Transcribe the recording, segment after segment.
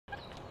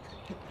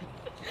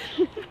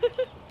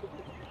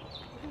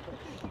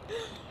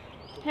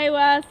Hey,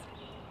 Wes.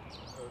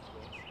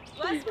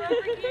 Wes, we're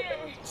over here.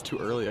 It's too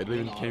early. I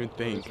can't even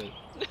think.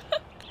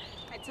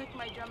 I took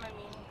my drum,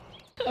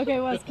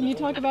 Okay, Wes, can you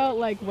talk about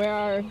like where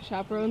our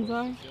chaperones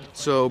are?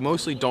 So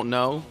mostly don't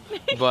know,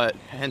 but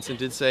Hanson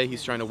did say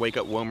he's trying to wake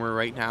up Wilmer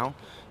right now.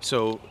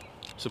 So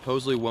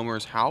supposedly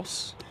Wilmer's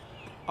house,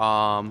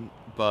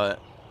 but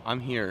I'm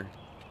here.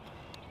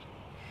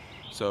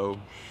 So,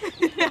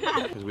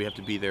 because we have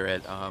to be there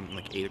at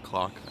like 8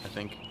 o'clock, I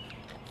think,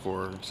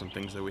 for some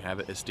things that we have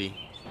at ISTE.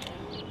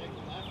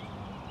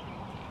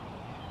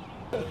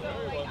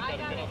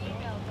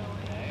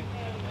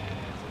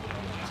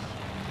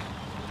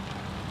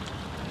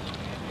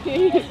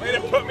 Way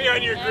to put me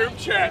on your group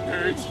chat,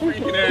 nerds.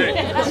 Freaking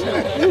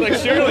A. Like,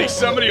 surely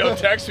somebody will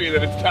text me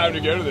that it's time to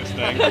go to this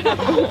thing.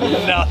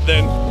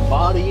 Nothing.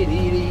 Body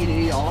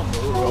on the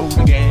road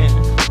again.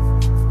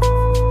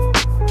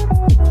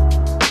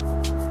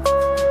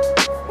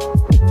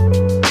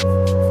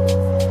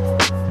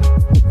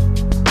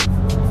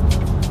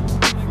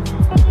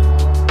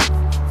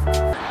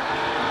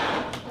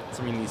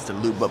 Somebody needs to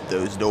lube up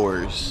those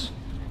doors.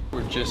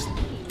 We're just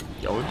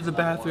going to the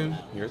bathroom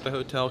here at the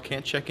hotel.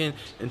 Can't check in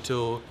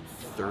until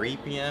 3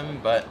 p.m.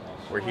 but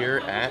we're here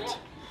at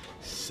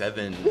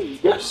 7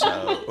 or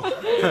so.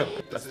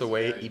 That's the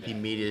way EP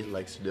Media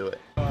likes to do it.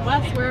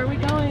 Wes, where are we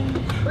going?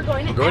 We're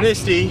going to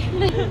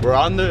ISTE. We're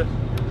on the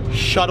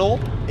shuttle,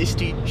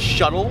 ISTE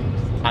shuttle.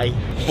 I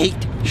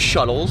hate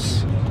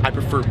shuttles. I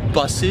prefer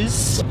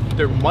buses.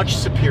 They're much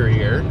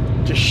superior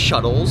to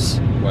shuttles.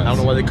 I don't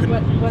know why they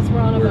couldn't. Wes,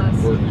 we're on a bus.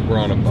 We're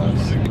on a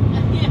bus.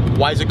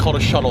 Why is it called a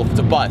shuttle if it's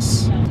a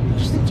bus?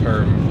 Just a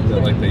term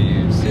that like they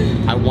use.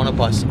 I want a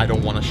bus, I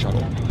don't want a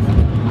shuttle.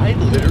 I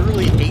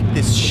literally hate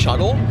this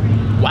shuttle.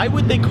 Why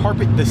would they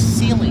carpet the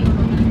ceiling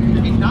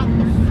and not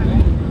the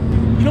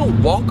floor? You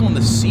don't walk on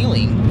the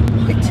ceiling.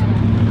 What?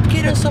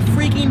 Get us a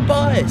freaking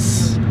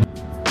bus.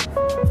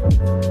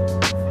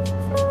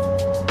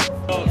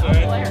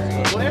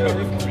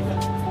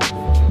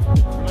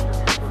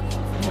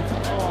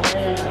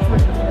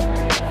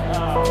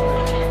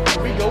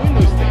 Are we going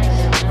those things?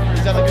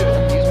 Is that like an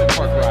amusement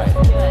park ride?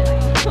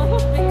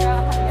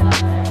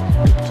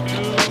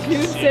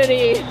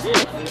 City.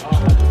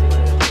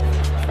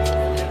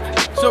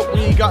 So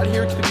we got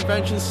here to the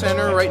convention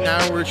center. Right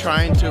now we're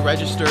trying to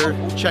register,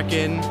 check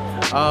in.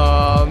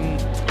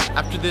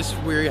 After this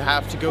we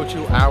have to go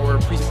to our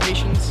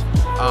presentations.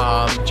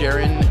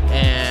 Jaren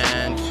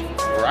and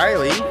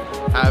Riley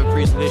have a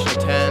presentation at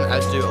 10,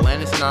 as do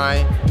Alanis and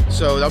I.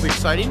 So that'll be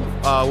exciting.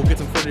 We'll get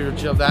some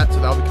footage of that, so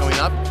that'll be coming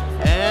up.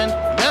 And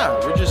yeah,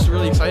 we're just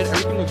really excited.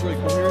 Everything looks really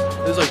cool here.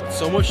 There's like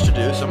so much to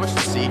do, so much to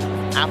see.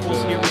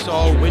 Apple's here we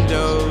saw,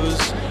 Windows,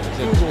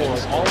 Google,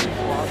 all these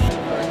options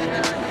right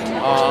here.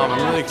 I'm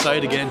really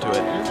excited to get into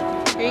it.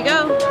 Here you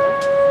go.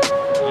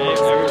 Hey,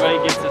 everybody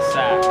gets a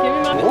sack. Give me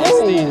my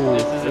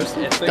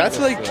Whoa! That's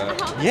like,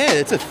 yeah,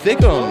 it's a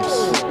thickums.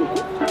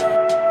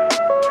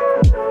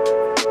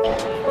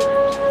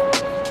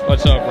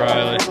 What's up,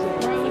 Riley?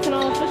 We're looking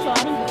all official,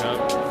 Adam.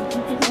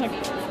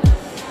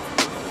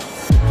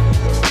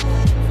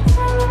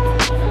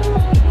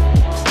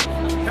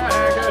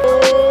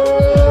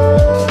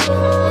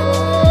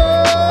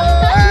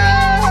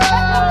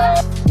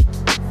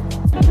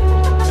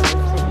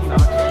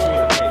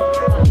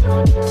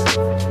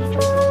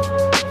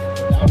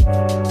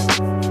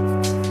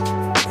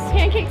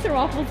 Pancakes or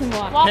waffles and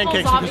what? Waffles, Pancakes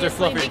because they're obviously,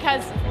 fluffy.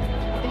 because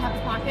they have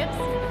the pockets.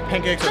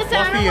 Pancakes are Listen, I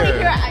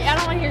fluffier.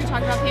 don't want to hear you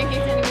talk about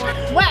pancakes anymore.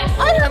 Wes!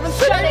 I haven't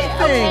said Shut it.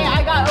 anything. Okay,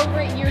 I got over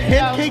it years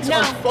Pancakes ago.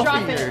 are No,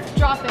 drop fluffier. it.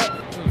 Drop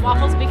it.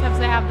 Waffles because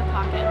they have the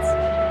pockets.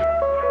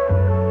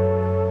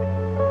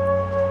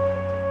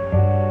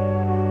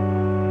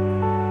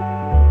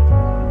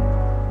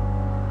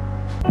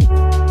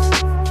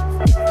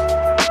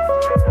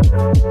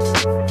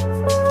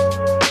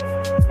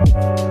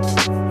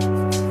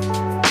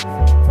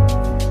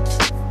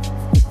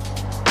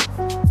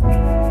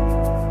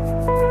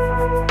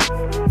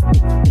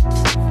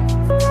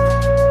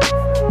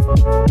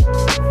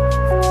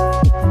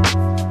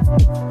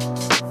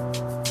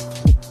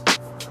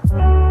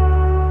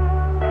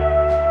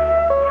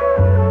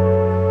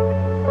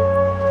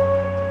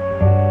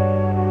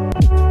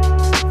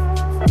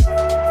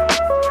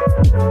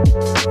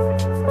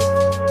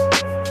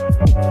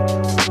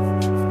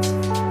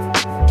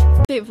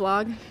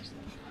 Vlog.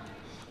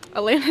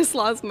 Alanis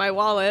lost my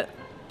wallet.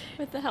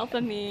 With the help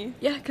of me.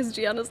 Yeah, because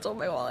Gianna stole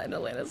my wallet and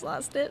Alanis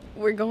lost it.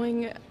 We're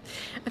going,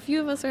 a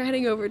few of us are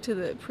heading over to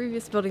the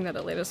previous building that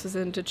Alanis was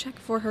in to check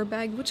for her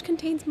bag, which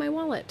contains my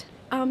wallet.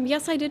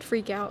 Yes, I did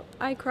freak out.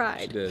 I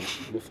cried. Did.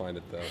 We'll find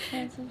it though.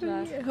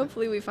 Yeah,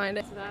 hopefully we find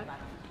it.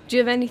 Do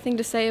you have anything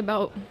to say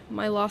about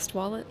my lost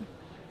wallet?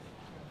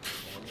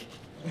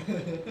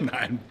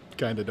 I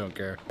kinda don't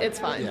care. It's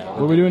fine. What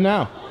are we doing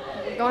now?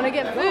 We're going to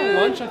get food.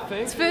 Lunch, I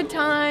think. It's food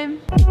time.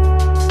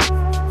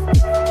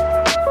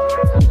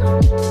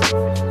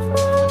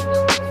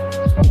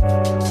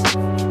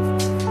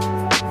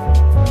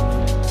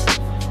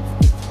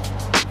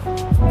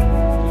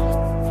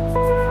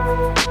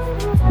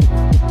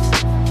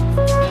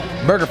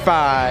 Burger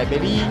 5,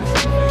 baby.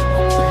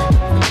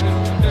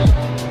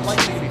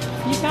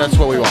 That's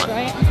what we want.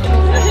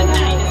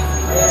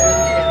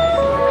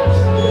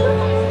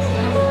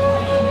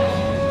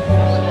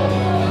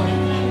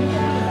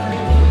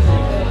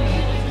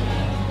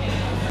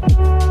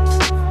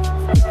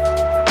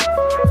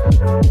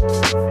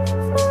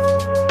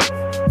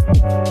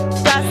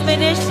 Just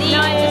finished eating.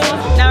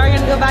 Now we're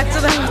gonna go back to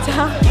the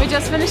hotel. We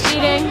just finished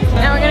eating.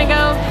 Now we're gonna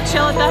go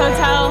chill at the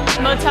hotel.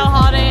 Motel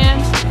Holiday Inn.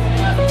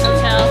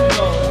 Hotel.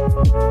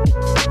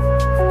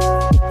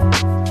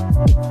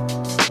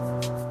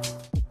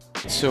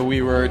 So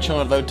we were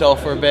chilling at the hotel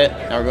for a bit.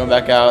 Now we're going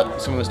back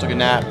out. Some of us took a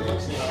nap,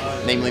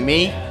 namely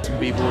me. Some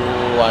people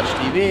watched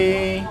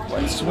TV,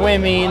 went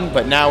swimming,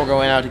 but now we're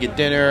going out to get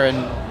dinner and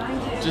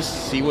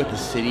just see what the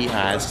city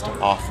has to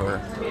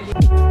offer.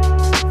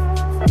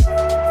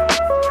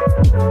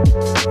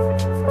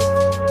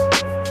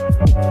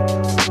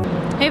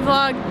 Hey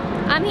vlog,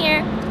 I'm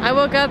here. I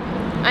woke up,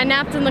 I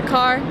napped in the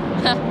car.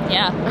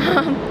 Yeah.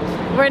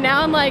 We're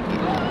now in like,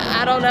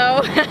 I don't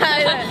know.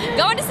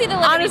 Going to see the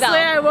Liberty Honestly,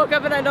 Bell. I woke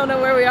up and I don't know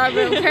where we are,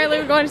 but apparently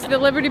we're going to see the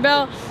Liberty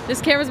Bell. This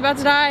camera's about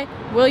to die.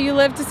 Will you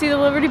live to see the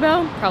Liberty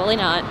Bell? Probably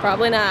not.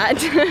 Probably not.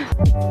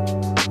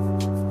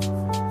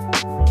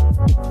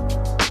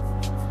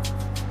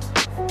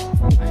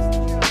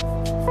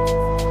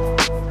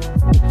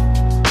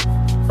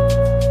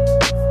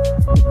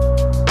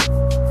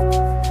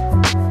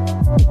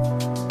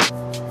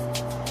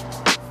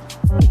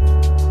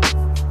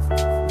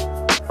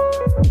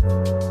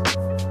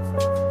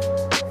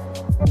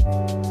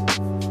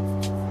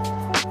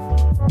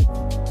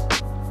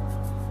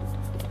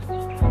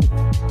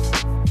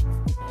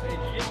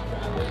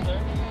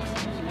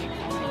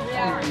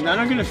 None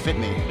are gonna fit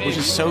me, which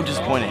is so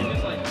disappointing.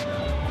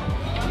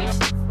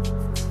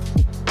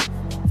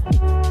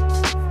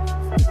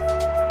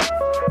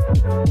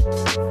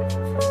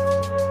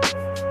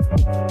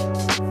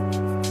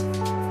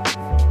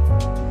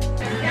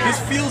 This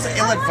feels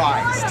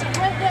ill-advised.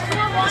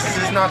 This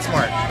is not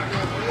smart.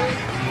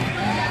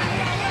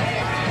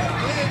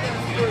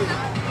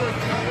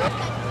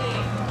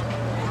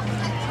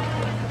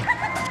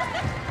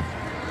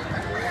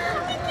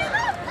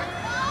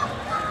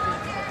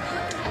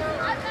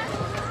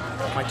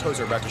 My toes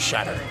are about to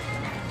shatter.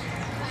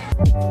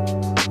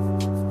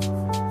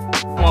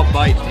 Small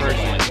bites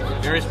personally.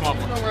 Very small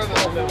bites.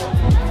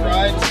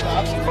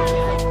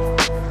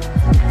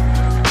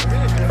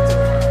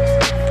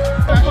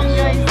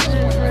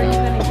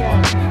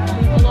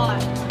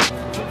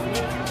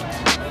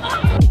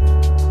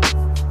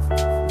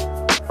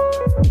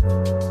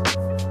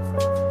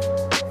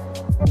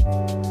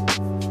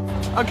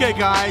 Okay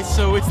guys,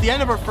 so it's the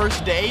end of our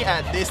first day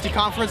at the ISTE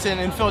conference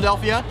in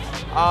Philadelphia.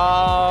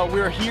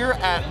 We're here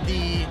at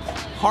the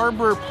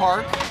Harbor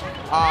Park.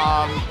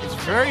 It's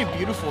very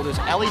beautiful. There's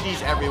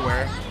LEDs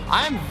everywhere.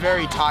 I'm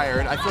very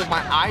tired. I feel like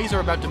my eyes are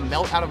about to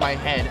melt out of my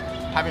head,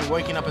 having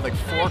woken up at like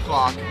 4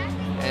 o'clock.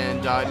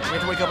 And we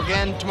have to wake up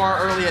again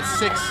tomorrow early at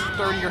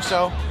 6:30 or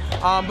so.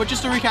 But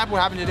just to recap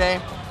what happened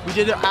today, we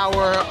did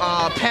our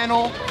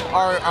panel,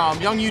 our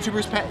young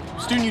YouTubers,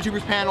 student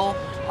YouTubers panel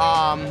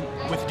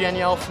with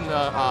Danielle from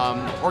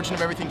the Origin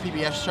of Everything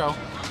PBS show.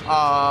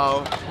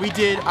 We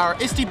did our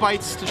ISTE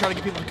Bites to try to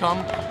get people to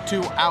come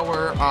to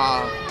our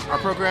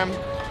program.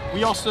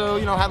 We also,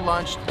 had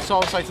lunch, saw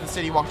the sights of the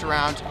city, walked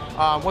around.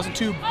 Wasn't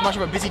too much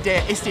of a busy day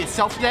at ISTE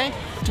itself today.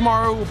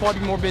 Tomorrow we'll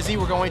probably be more busy.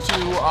 We're going to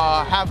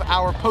have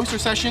our poster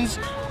sessions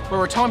where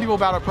we're telling people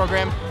about our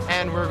program,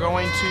 and we're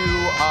going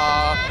to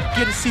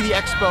get to see the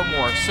expo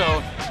more.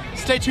 So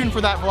stay tuned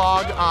for that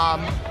vlog.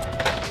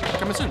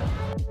 Coming soon.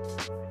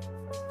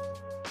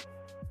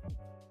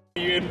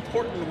 The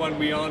important one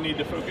we all need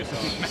to focus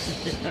on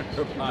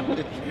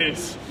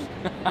is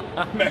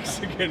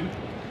Mexican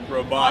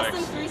robotics.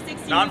 Awesome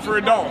 360 Not for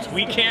adults.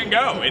 We can't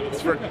go.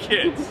 It's for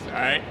kids, all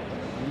right?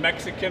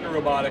 Mexican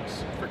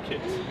robotics for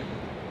kids.